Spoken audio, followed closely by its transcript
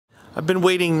I've been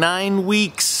waiting 9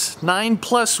 weeks,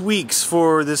 9+ weeks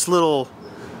for this little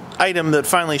item that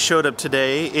finally showed up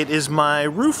today. It is my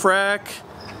roof rack.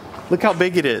 Look how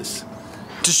big it is.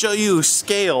 To show you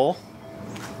scale,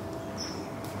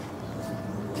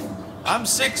 I'm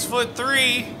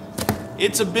 6'3".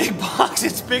 It's a big box.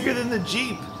 It's bigger than the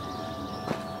Jeep.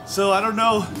 So I don't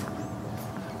know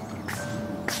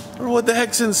what the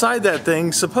heck's inside that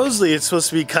thing. Supposedly it's supposed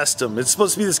to be custom. It's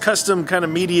supposed to be this custom kind of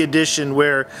meaty edition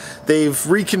where they've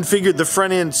reconfigured the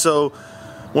front end so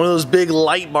one of those big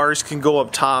light bars can go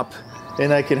up top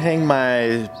and I can hang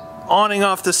my awning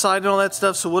off the side and all that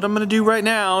stuff. So what I'm going to do right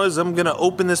now is I'm going to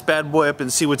open this bad boy up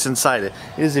and see what's inside it.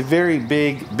 It is a very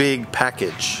big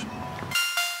package.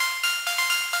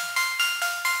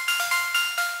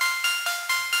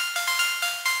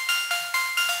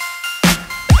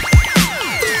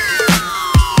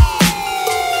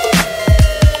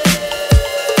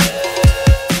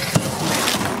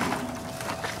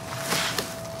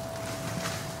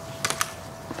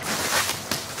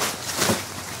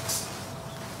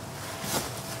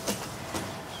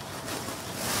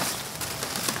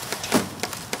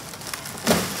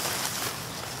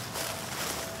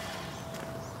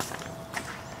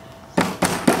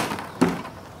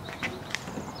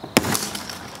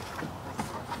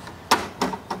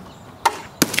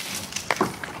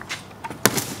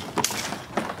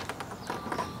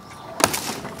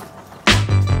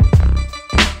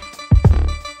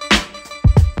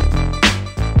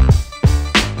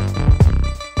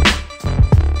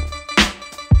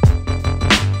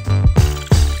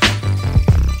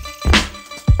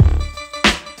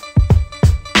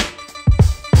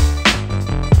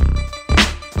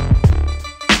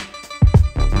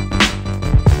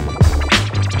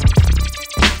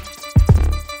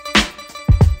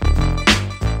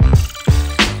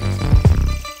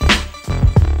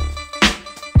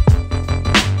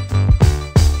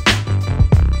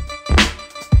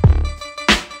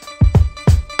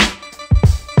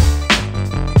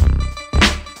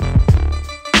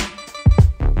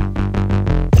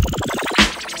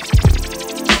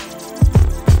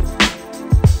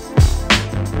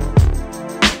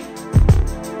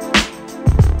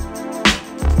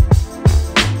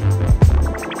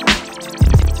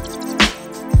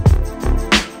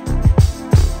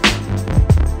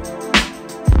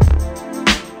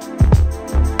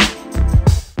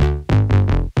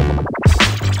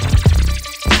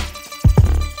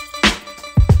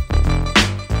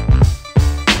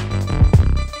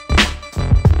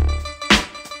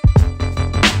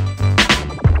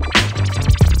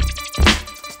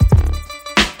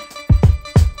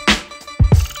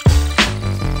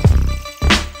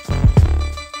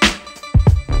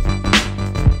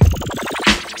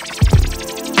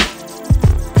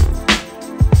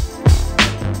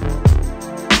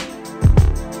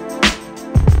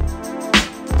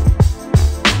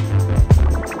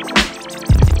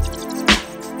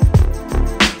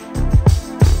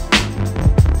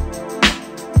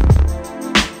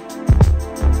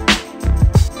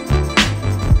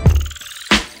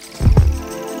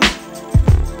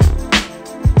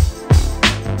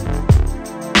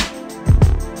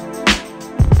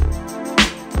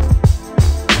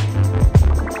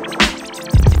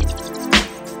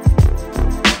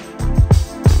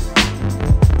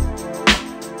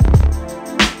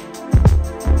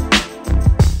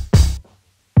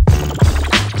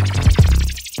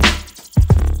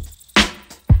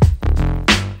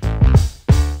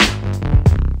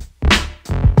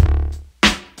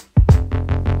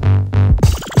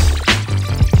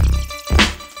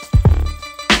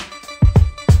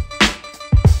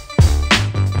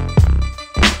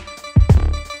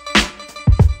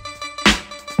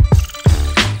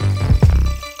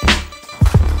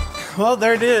 Well,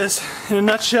 there it is in a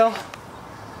nutshell.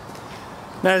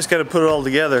 Now I just got to put it all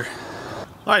together.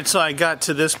 Alright, so I got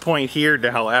to this point here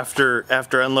now after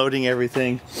unloading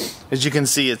everything. As you can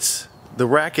see, the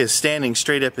rack is standing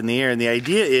straight up in the air, and the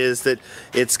idea is that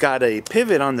it's got a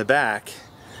pivot on the back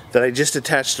that I just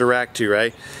attached the rack to,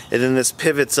 right? And then this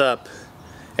pivots up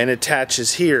and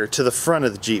attaches here to the front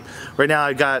of the Jeep. Right now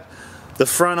I got the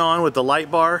front on with the light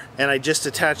bar, and I just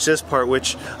attached this part,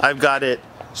 which I've got it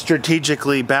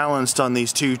strategically balanced on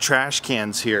these two trash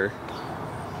cans here.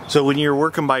 So when you're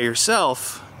working by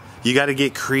yourself, you got to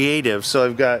get creative. So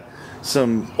I've got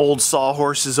some old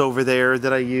sawhorses over there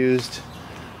that I used,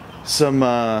 some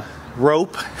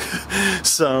rope,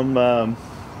 some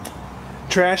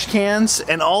trash cans,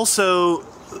 and also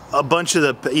a bunch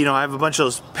of the, I have a bunch of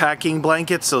those packing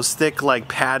blankets, those thick, like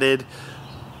padded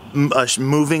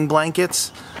moving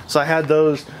blankets. So I had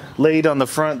those laid on the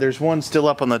front. There's one still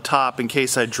up on the top in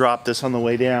case I drop this on the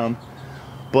way down.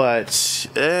 but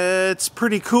it's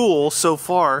pretty cool so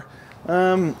far.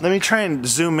 Let me try and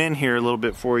zoom in here a little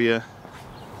bit for you,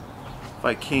 if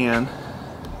I can.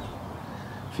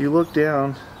 If you look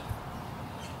down,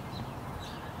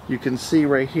 you can see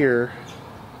right here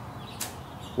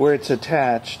where it's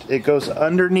attached. It goes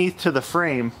underneath to the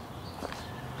frame.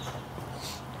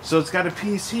 So it's got a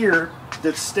piece here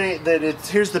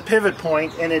here's the pivot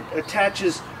point, and it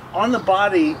attaches on the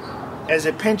body as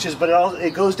it pinches, but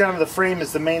it goes down to the frame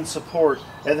as the main support,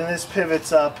 and then this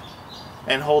pivots up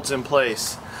and holds in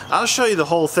place. I'll show you the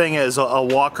whole thing as a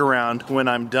walk around when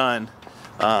I'm done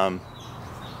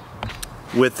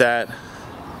with that.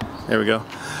 There we go.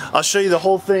 I'll show you the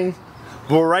whole thing,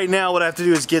 but right now what I have to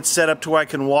do is get set up to where I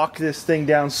can walk this thing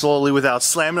down slowly without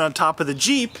slamming on top of the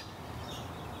Jeep,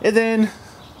 and then,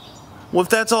 well, if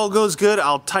that's all goes good,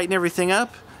 I'll tighten everything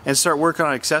up and start working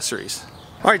on accessories.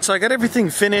 Alright, so I got everything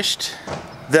finished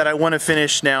that I want to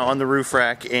finish now on the roof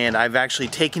rack, and I've actually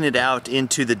taken it out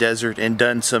into the desert and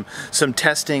done some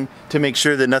testing to make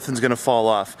sure that nothing's going to fall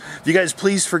off. If you guys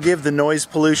please forgive the noise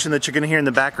pollution that you're going to hear in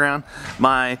the background.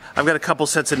 I've got a couple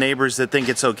sets of neighbors that think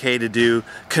it's okay to do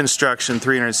construction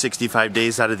 365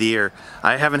 days out of the year.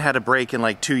 I haven't had a break in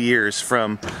like 2 years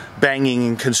from banging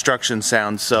and construction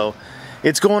sounds, so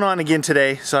it's going on again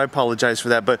today, so I apologize for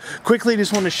that. But quickly,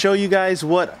 just want to show you guys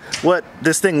what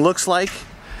this thing looks like.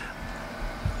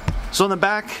 So on the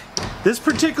back, this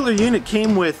particular unit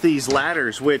came with these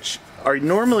ladders, which are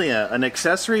normally an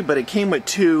accessory, but it came with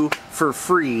 2 for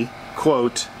free,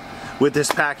 quote, with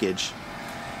this package.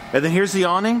 And then here's the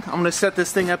awning. I'm going to set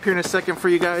this thing up here in a second for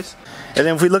you guys. And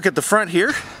then if we look at the front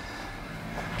here,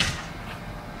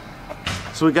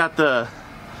 so we got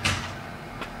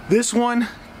this one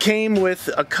came with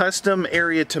a custom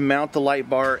area to mount the light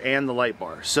bar and the light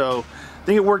bar. So I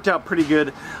think it worked out pretty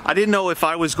good. I didn't know if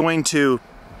I was going to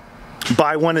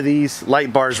buy one of these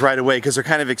light bars right away because they're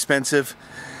kind of expensive.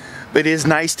 It is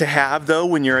nice to have though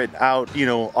when you're out, you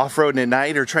know, off-roading at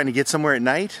night or trying to get somewhere at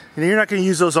night. And you're not going to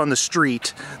use those on the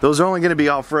street. Those are only going to be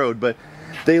off-road, but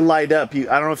they light up. I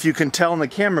don't know if you can tell in the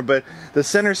camera, but the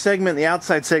center segment and the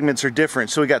outside segments are different.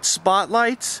 So we got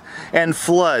spotlights and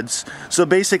floods. So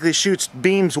basically shoots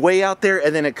beams way out there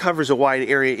and then it covers a wide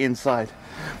area inside.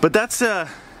 But that's the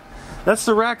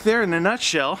rack there in a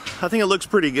nutshell. I think it looks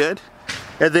pretty good.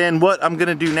 And then what I'm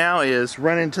gonna do now is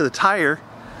run into the tire.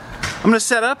 I'm gonna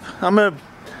set up. I'm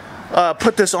gonna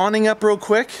put this awning up real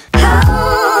quick.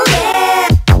 Oh, yeah.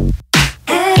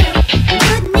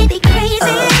 Wouldn't it be crazy?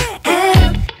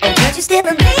 Don't you still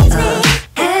amaze me?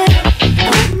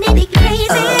 Wouldn't it be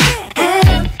crazy?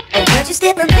 Don't you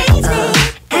still amaze me?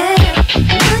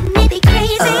 Wouldn't it be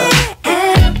crazy?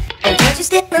 Don't you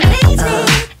still amaze me?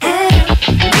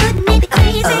 Wouldn't it be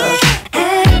crazy?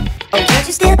 Don't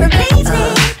you still amaze me?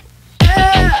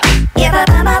 If I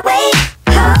find my way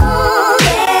home,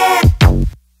 yeah.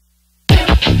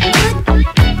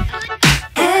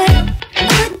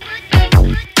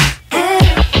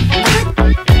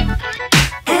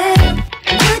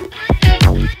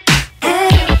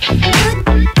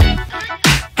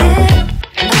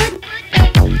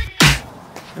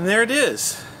 And there it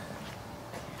is.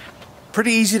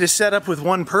 Pretty easy to set up with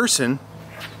one person.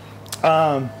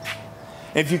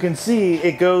 If you can see,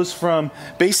 it goes from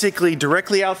basically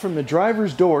directly out from the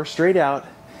driver's door, straight out,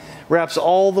 wraps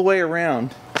all the way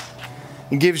around,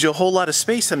 and gives you a whole lot of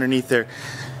space underneath there.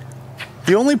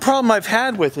 The only problem I've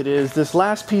had with it is this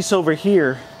last piece over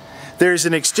here. There's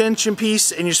an extension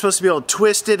piece, and you're supposed to be able to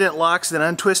twist it, and it locks, then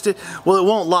untwist it. Well, it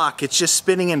won't lock, it's just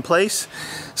spinning in place.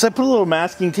 So I put a little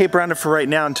masking tape around it for right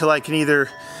now until I can either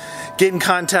get in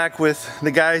contact with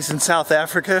the guys in South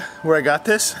Africa, where I got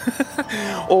this,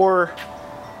 or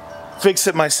fix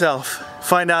it myself.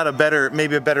 Find out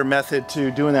maybe a better method to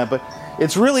doing that. But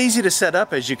it's really easy to set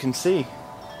up, as you can see.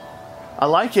 I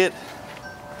like it.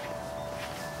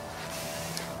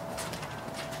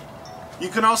 You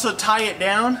can also tie it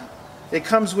down. It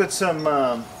comes with some,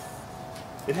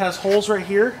 it has holes right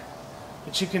here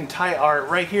that you can tie, or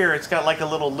right here it's got like a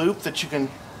little loop that you can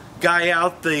guy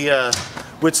out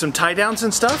with some tie downs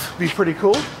and stuff. Be pretty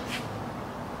cool.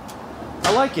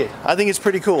 I like it. I think it's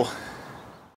pretty cool.